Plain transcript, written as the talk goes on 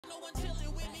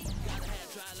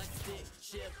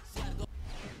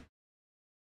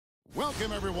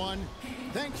Welcome, everyone.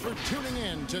 Thanks for tuning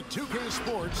in to 2K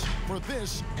Sports for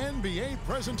this NBA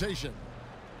presentation.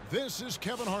 This is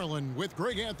Kevin Harlan with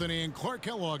Greg Anthony and Clark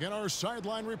Kellogg and our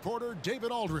sideline reporter,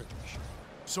 David Aldridge.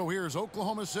 So here's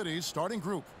Oklahoma City's starting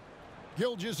group.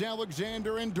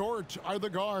 Gilgeous-Alexander and Dort are the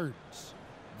guards.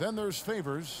 Then there's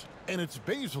Favors, and it's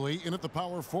Baisley in at the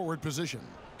power forward position.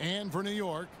 And for New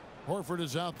York, Horford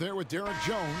is out there with Derek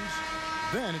Jones.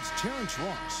 Then it's Terrence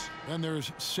Ross. Then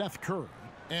there's Seth Curry.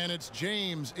 And it's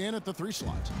James in at the 3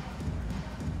 slot.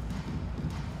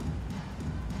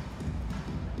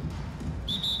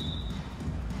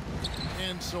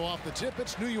 And so off the tip,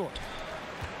 it's New York.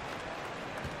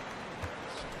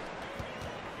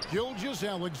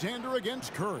 Gilgeous-Alexander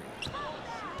against Curry.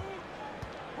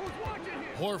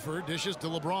 Horford dishes to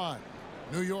LeBron.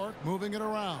 New York moving it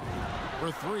around.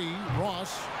 For 3,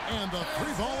 Ross. And the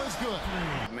 3 ball is good.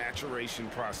 Maturation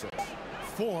process.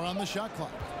 4 on the shot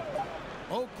clock.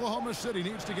 Oklahoma City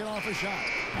needs to get off a shot.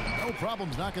 No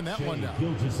problems knocking that one down.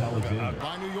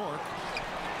 By New York.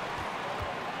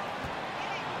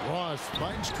 Ross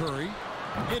finds Curry.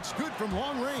 It's good from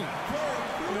long range.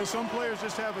 You know, some players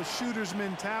just have a shooter's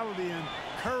mentality, and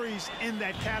Curry's in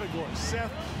that category.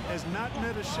 Seth has not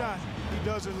met a shot he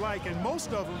doesn't like, and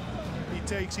most of them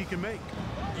he can make.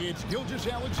 It's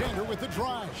Gilgeous-Alexander with the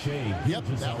drive. Yep,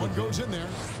 that one goes in there.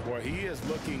 Boy, he is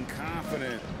looking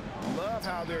confident. Love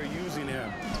how they're using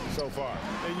him so far.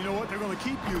 And you know what? They're going to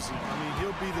keep using him. I mean,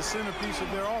 he'll be the centerpiece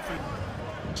of their offense.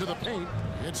 To the paint.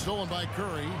 It's stolen by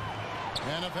Curry.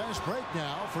 And a fast break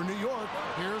now for New York.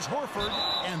 Here's Horford.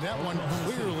 And that one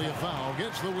clearly a foul.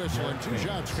 Gets the whistle and 2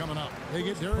 shots coming up. They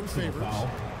get Derek Favors.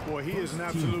 Boy, he is an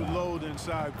absolute load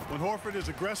inside. When Horford is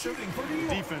aggressive,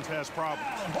 the defense has problems.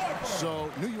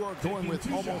 So New York going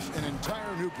with almost an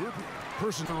entire new group.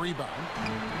 Person to rebound.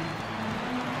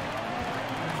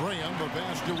 Graham, the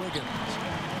pass to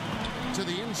Wiggins. To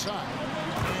the inside.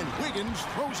 And Wiggins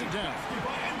throws it down.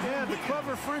 Yeah, the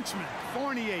clever Frenchman.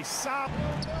 Fournier, solid.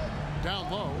 Down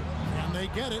low, and they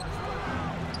get it.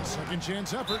 Second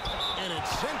chance effort, and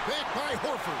it's sent back by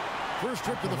Horford. First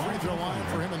trip to the free throw line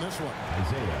for him in this one.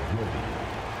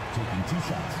 Taking 2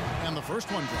 shots. And the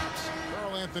first one drops.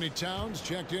 Karl Anthony Towns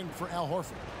checked in for Al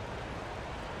Horford.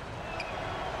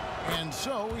 And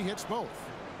so he hits both.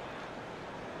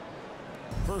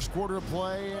 First quarter of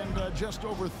play and just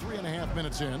over 3.5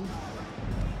 minutes in.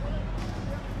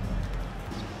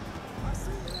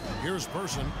 Here's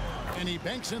Person, and he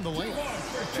banks in the lane.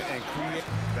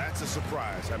 That's a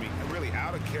surprise. I mean, really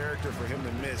out of character for him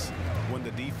to miss when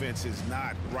the defense is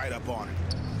not right up on it.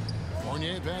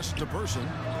 Fournier pass to Person.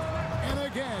 And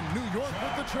again, New York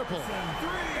with the triple.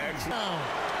 Excellent.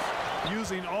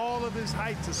 Using all of his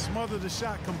height to smother the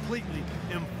shot completely.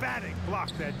 Emphatic block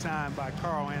that time by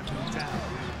Karl Anthony Towns.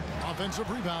 Offensive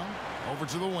rebound. Over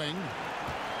to the wing.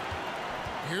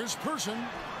 Here's Person.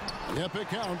 Yep, it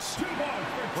counts.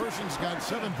 Person's got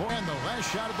 7 points. And the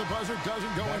last shot at the buzzer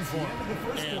doesn't go in for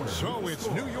him. And so it's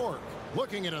New York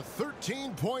looking at a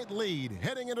 13-point lead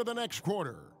heading into the next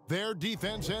quarter. Their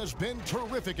defense has been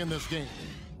terrific in this game.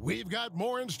 We've got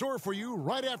more in store for you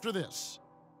right after this.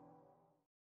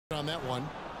 On that one,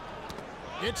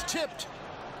 it's tipped.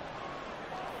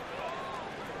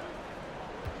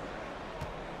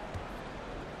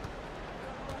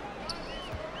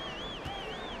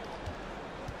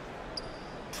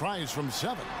 Tries from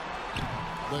 7.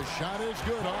 The shot is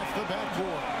good off the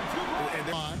backboard.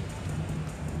 And on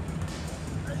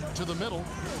to the middle.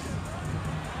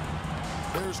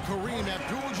 There's Kareem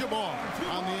Abdul-Jabbar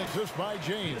on the assist by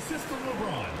James.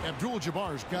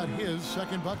 Abdul-Jabbar's got his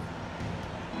second bucket.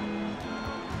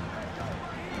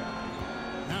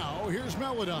 Now here's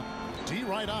Melodon. D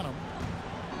right on him.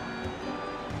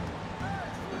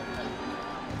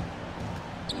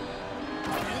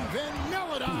 And then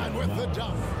Melodon with the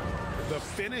dunk. The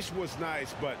finish was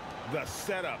nice, but the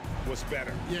setup was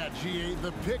better. Yeah, GA,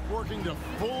 the pick working to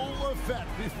full effect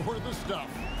before the stuff.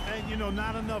 And, you know,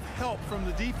 not enough help from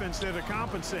the defense there to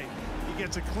compensate. He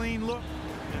gets a clean look,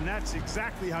 and that's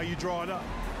exactly how you draw it up.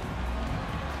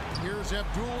 Here's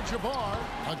Abdul-Jabbar.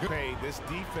 Hey, this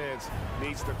defense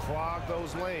needs to clog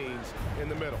those lanes in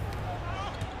the middle.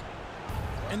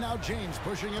 And now James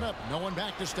pushing it up. No one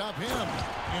back to stop him.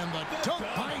 And the dunk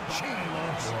by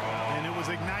James. And it was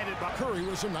ignited by Curry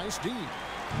with a nice D.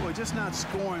 Boy, just not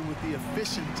scoring with the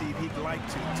efficiency he'd like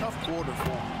to. Tough quarter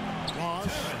for him.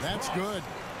 Ross, that's good.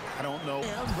 I don't know.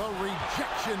 And the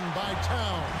rejection by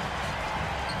Town.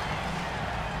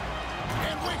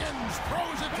 And Wiggins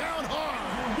throws it down hard.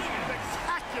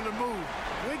 spectacular move.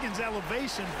 Wiggins'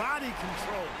 elevation, body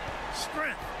control,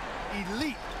 strength,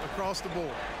 elite across the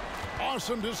board.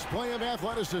 Awesome display of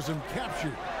athleticism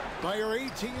captured by our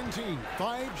AT&T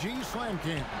 5G Slam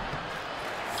Cam.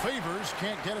 Favors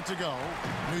can't get it to go.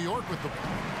 New York with the ball.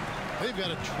 They've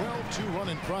got a 12-2 run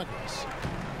in progress.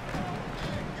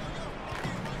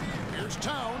 Here's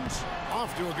Towns.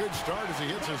 Off to a good start as he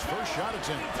hits his first shot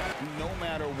attempt. No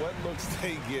matter what looks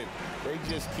they get, they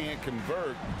just can't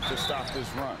convert to stop this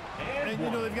run. And, you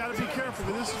know, they've got to be careful,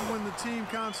 because this is when the team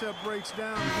concept breaks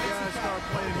down and the guys start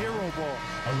playing hero ball.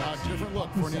 A different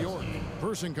look for New York.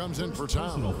 Person comes in for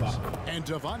Towns. And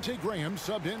Devontae Graham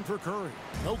subbed in for Curry.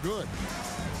 No good.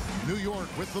 New York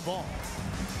with the ball.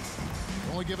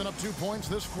 Only giving up 2 points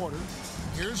this quarter.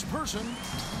 Here's Person.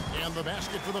 And the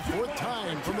basket for the fourth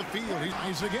time from the field. He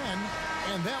tries again.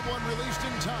 And that one released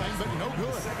in time, but no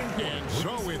good. And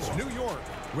so it's New York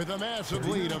with a massive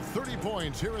lead of 30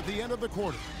 points here at the end of the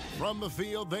quarter. From the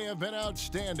field, they have been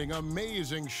outstanding.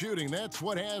 Amazing shooting. That's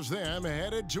what has them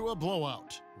headed to a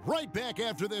blowout. Right back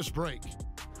after this break.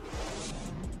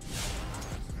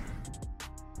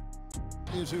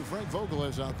 Is who Frank Vogel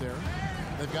is out there.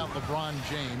 They've got LeBron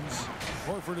James.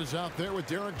 Horford is out there with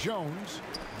Derek Jones.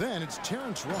 Then it's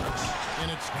Terrence Ross, and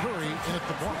it's Curry in at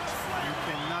the point. You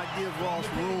cannot give Ross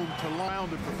room to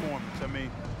rounded performance. I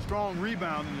mean, strong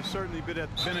rebounding has certainly been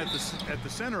at the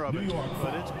center of it,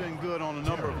 but it's been good on a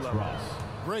number of levels.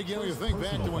 Greg, you know, you think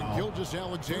back to when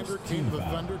Gilgeous-Alexander came to the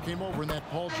Thunder, came over in that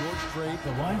Paul George trade.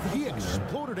 He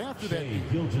exploded after that.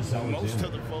 Most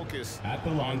of the focus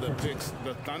on the picks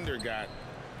the Thunder got,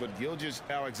 but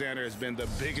Gilgeous-Alexander has been the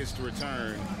biggest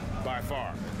return by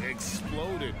far.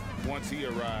 Exploded once he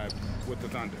arrived with the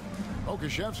Thunder.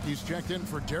 Okashevsky's checked in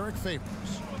for Derek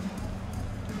Favors.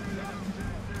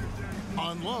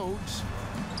 Unloads.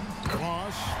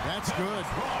 Ross, that's good.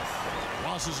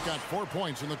 Ross has got 4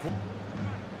 points in the quarter.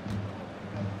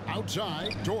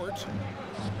 Outside, Dort.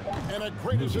 And a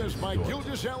great assist by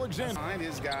Gilgeous-Alexander. Find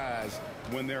his guys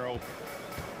when they're open.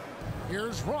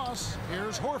 Here's Ross.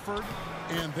 Here's Horford.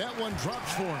 And that one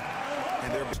drops for him.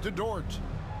 And there's to Dort.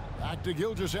 Back to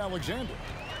Gilgeous-Alexander.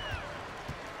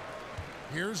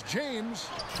 Here's James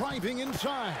driving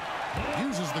inside.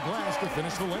 Uses the glass to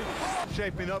finish the lane.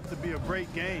 Shaping up to be a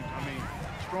great game. I mean,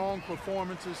 strong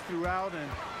performances throughout, and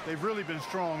they've really been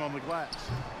strong on the glass.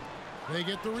 They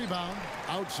get the rebound.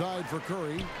 Outside for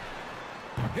Curry.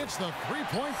 Hits the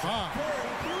three-point foul.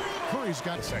 Curry's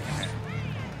got second half.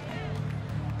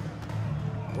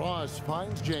 Ross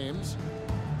finds James.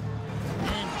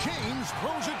 And James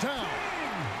throws it down.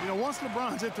 You know, once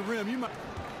LeBron's at the rim, you might...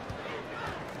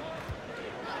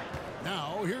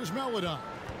 Now, here's Melodon.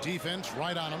 Defense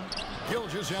right on him.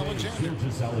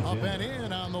 Gilgeous-Alexander. Up and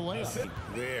in on the layup.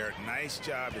 There, nice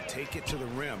job to take it to the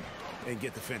rim and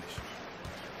get the finish.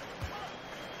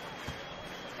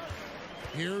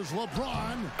 Here's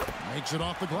LeBron. Makes it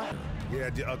off the glass.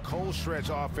 Yeah, a cold stretch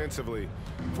offensively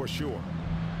for sure.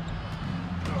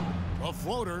 A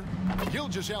floater.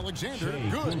 Gilgeous-Alexander.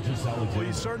 Good. Well,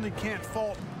 you certainly can't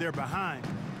fault their behind.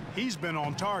 He's been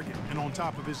on target and on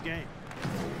top of his game.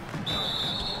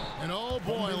 And oh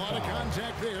boy, a lot of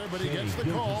contact there, but he gets the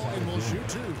call and will shoot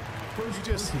two. You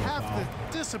just have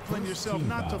to discipline yourself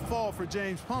not to fall for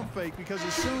James' pump fake, because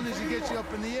as soon as he gets you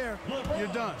up in the air, you're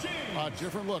done. A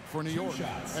different look for New York.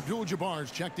 Abdul-Jabbar's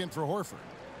checked in for Horford.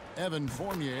 Evan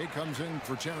Fournier comes in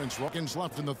for Terrence Ross.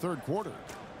 Left in the third quarter.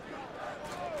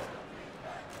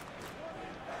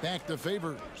 Back to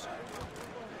Favors.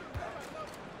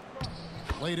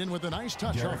 Laid in with a nice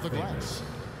touch off the glass.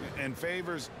 And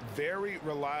Favors, very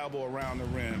reliable around the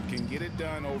rim, can get it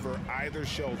done over either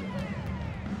shoulder.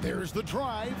 There's the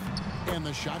drive, and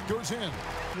the shot goes in.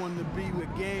 Wanted to be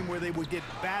a game where they would get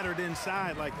battered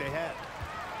inside like they had.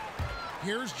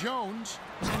 Here's Jones,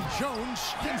 and Jones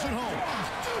spins it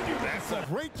home. That's a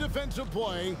great defensive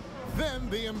play, then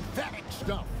the emphatic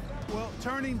stuff. Well,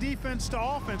 turning defense to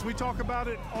offense, we talk about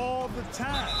it all the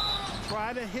time.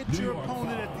 Try to hit your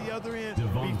opponent at the other end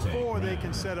before they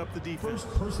can set up the defense. First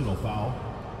personal foul.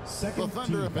 Second the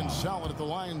Thunder have been solid at the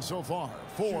line so far.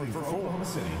 4 for 4.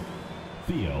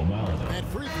 Theo Maledon. That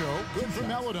free throw, good for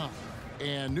Maledon.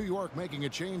 And New York making a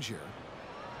change here.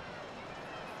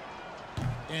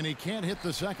 And he can't hit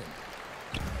the second.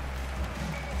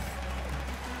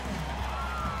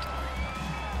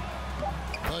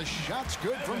 The shot's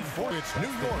good from 4. It's New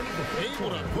York able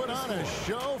to put on a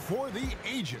show for the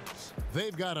ages.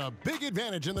 They've got a big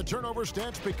advantage in the turnover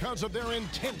stats because of their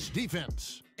intense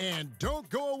defense. And don't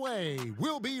go away.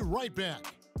 We'll be right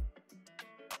back.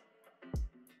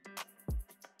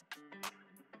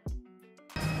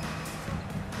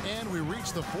 And we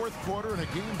reach the fourth quarter in a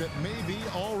game that may be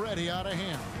already out of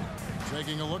hand.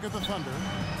 Taking a look at the Thunder,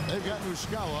 they've got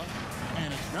Muscala,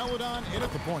 and it's Meladon in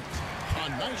at the point. A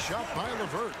nice shot by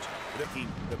LeVert.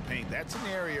 Looking the paint, that's an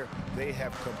area they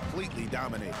have completely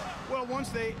dominated. Well, once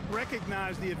they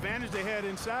recognized the advantage they had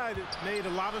inside, it made a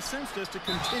lot of sense just to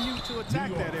continue to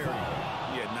attack that area.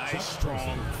 Yeah, nice,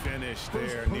 strong finish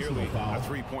there. Nearly a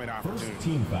three-point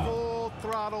opportunity. Full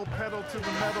throttle, pedal to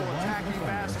the metal, attacking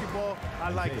basketball. I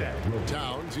like that.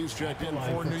 Towns, he's checked in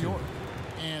for New York.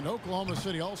 And Oklahoma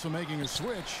City also making a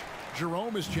switch.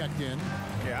 Jerome is checked in.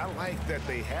 Yeah, I like that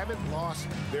they haven't lost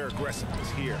their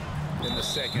aggressiveness here in the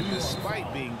second,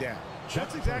 despite being down.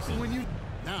 That's exactly when you...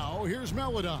 Now, here's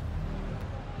Meladon.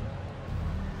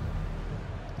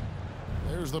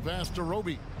 There's the pass to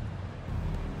Roby.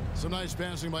 Some nice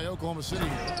passing by Oklahoma City.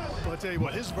 Well, I'll tell you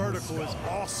what, his vertical is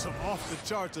awesome, off the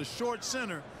charts. A short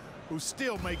center who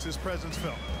still makes his presence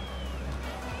felt.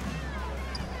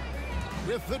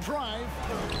 With the drive,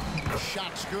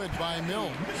 shot's good by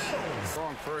Mills.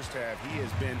 Strong first half, he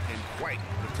has been in quite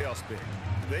the tailspin.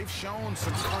 They've shown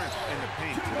some strength in the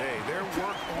paint today. Their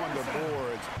work on the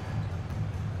boards.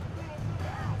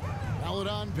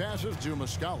 Meladon passes to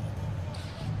Muscala.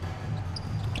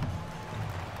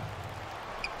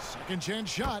 Second chance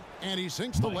shot, and he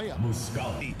sinks the layup.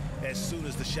 Muscala as soon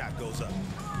as the shot goes up.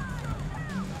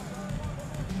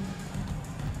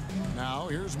 Now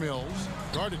here's Mills,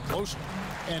 guarded close,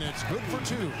 and it's good for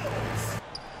two.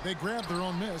 They grab their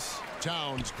own miss.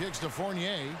 Towns kicks to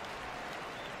Fournier.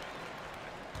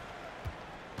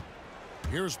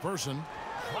 Here's Person,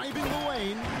 driving the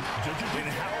lane. And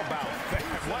how about that?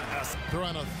 What a... They're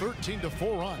on a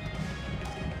 13-4 run.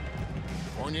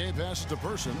 Fournier passes to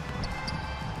Person.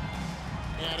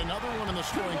 And another one in the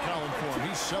scoring column for him.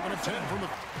 He's 7 of 10 from the...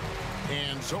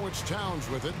 And so it's Towns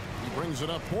with it. He brings it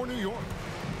up for New York.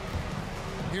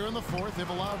 Here in the fourth, they've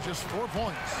allowed just 4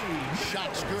 points.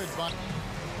 Shot's good, but...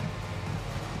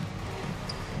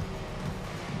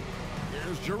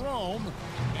 Here's Jerome,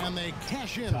 and they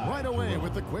cash in right away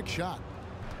with the quick shot.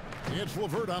 It's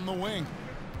LeVert on the wing.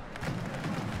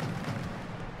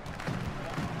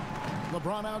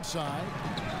 LeBron outside.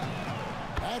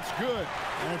 That's good.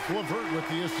 And it's LeVert with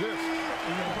the assist.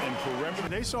 And perimeter.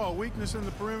 They saw a weakness in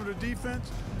the perimeter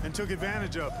defense and took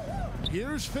advantage of it.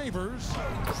 Here's Favors.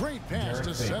 Great pass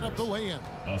to set up the lay-in.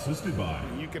 Assisted by.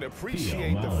 You can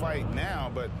appreciate the fight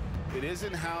now, but it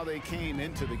isn't how they came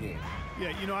into the game.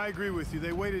 Yeah, you know, I agree with you.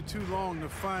 They waited too long to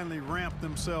finally ramp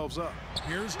themselves up.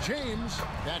 Here's James.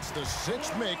 That's the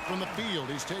 6th make from the field.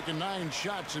 He's taken 9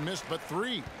 shots and missed but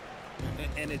 3.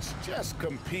 And it's just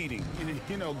competing,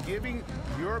 you know, giving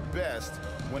your best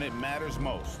when it matters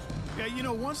most. Yeah, you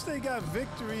know, once they got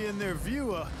victory in their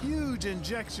view, a huge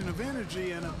injection of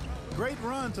energy and a great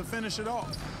run to finish it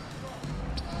off.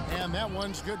 And that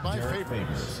one's good by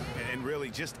Favors. And really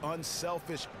just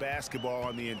unselfish basketball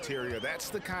on the interior. That's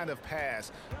the kind of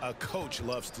pass a coach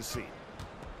loves to see.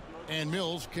 And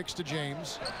Mills kicks to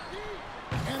James.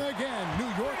 And again,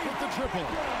 New York with the triple.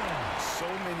 So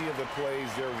many of the plays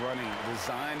they're running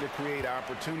designed to create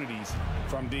opportunities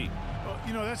from deep. Well,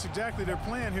 you know, that's exactly their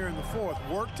plan here in the fourth.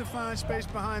 Work to find space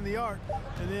behind the arc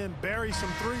and then bury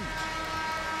some threes.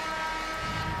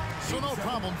 So no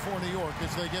problem for New York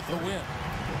as they get the win.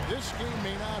 This game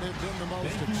may not have been the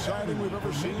most exciting we've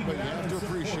ever seen, but you have to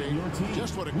appreciate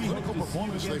just what a clinical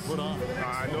performance they put on.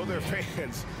 I know their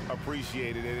fans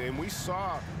appreciated it, and we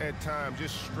saw at times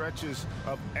just stretches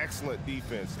of excellent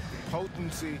defense,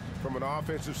 potency from an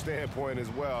offensive standpoint as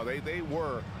well. They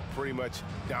were pretty much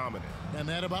dominant. And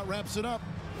that about wraps it up.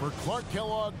 For Clark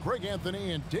Kellogg, Greg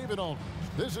Anthony, and David Aldridge,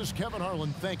 this is Kevin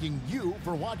Harlan thanking you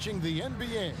for watching the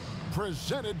NBA,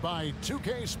 presented by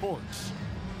 2K Sports.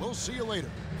 We'll see you later.